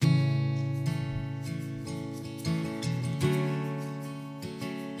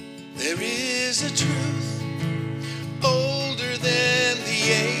There is a truth older than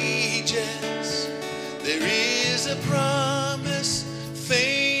the ages. There is a promise,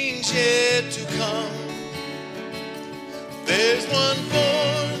 things yet to come. There's one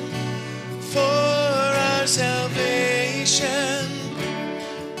born for our salvation,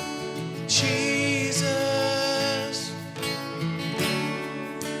 Jesus.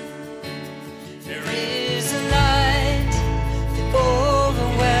 There is a light that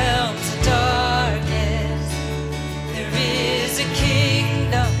overwhelms the darkness. There is a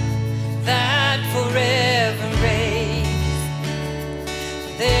kingdom that forever reigns.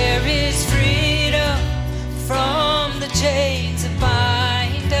 There is freedom from the chains that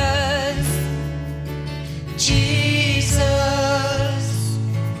bind us. Jesus,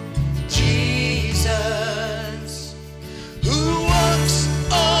 Jesus, Who walks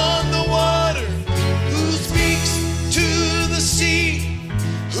on the water, who speaks to the sea,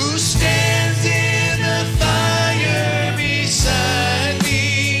 who stands in the fire beside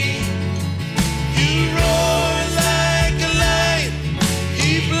me. You roar like a lion,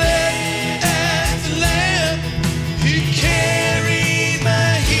 he bled as a lamb, he carried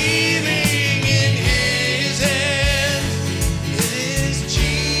my healing in his hands. It is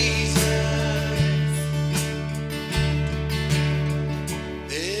Jesus.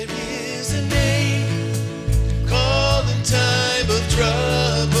 There is a name called in time of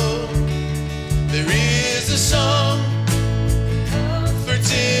trouble. There is a song,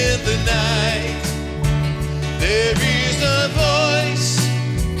 comfort in the night. There is a voice,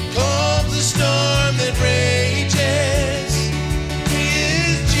 calms the storm that rages. He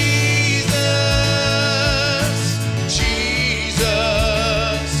is Jesus,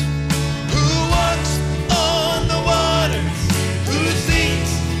 Jesus, who walks on the waters, who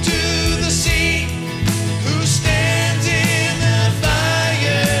speaks to the sea, who stands in the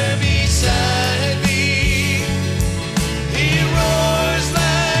fire beside me. He roars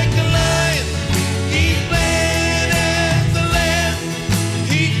like a lion, he bled as the lamb,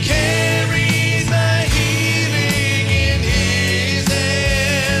 he carries my healing in his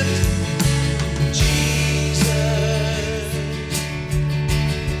hands. Jesus,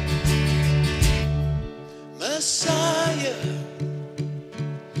 Messiah,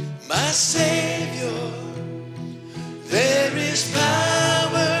 my Savior, there is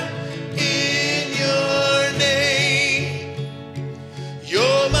power in your name.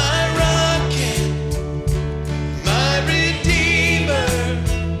 You're my rock and my Redeemer.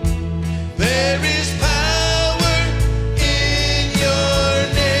 There is power in your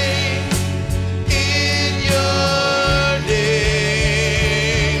name, in your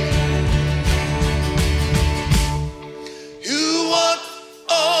name. You walk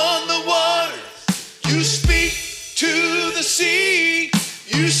on the water, you